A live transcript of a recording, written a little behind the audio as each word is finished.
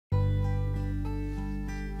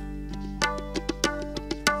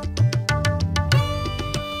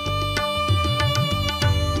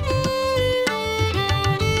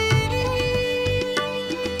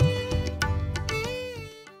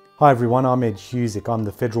Hi everyone, I'm Ed Husic. I'm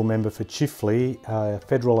the federal member for Chifley, a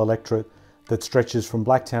federal electorate that stretches from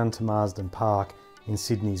Blacktown to Marsden Park in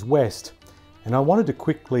Sydney's west. And I wanted to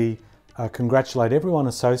quickly congratulate everyone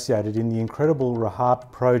associated in the incredible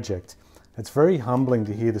Rahat Project. It's very humbling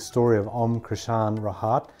to hear the story of Om Krishan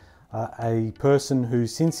Rahat, a person who,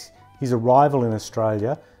 since his arrival in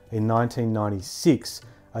Australia in 1996,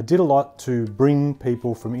 did a lot to bring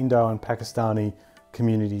people from Indo and Pakistani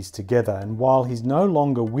communities together. And while he's no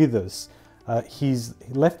longer with us, he's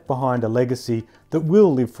left behind a legacy that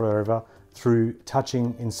will live forever through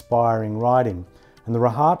touching, inspiring writing. And the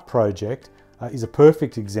Rahat Project is a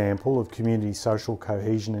perfect example of community social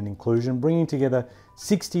cohesion and inclusion, bringing together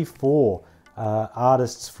 64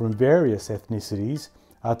 artists from various ethnicities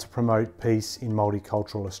to promote peace in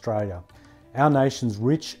multicultural Australia. Our nation's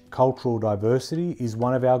rich cultural diversity is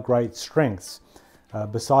one of our great strengths.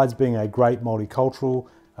 Besides being a great multicultural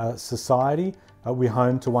society, we're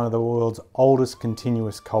home to one of the world's oldest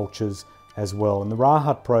continuous cultures as well. And the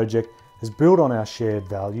Rahat Project has built on our shared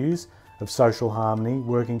values of social harmony,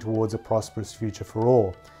 working towards a prosperous future for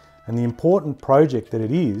all. And the important project that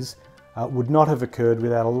it is would not have occurred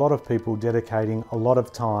without a lot of people dedicating a lot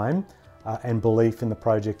of time and belief in the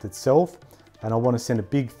project itself. And I want to send a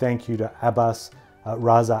big thank you to Abbas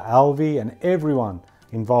Raza Alvi and everyone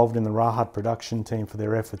involved in the Rahat production team for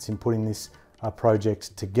their efforts in putting this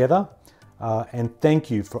project together. And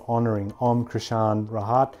thank you for honouring Om Krishan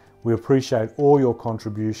Rahat. We appreciate all your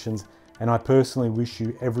contributions, and I personally wish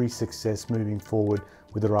you every success moving forward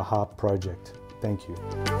with the Rahat project. Thank you.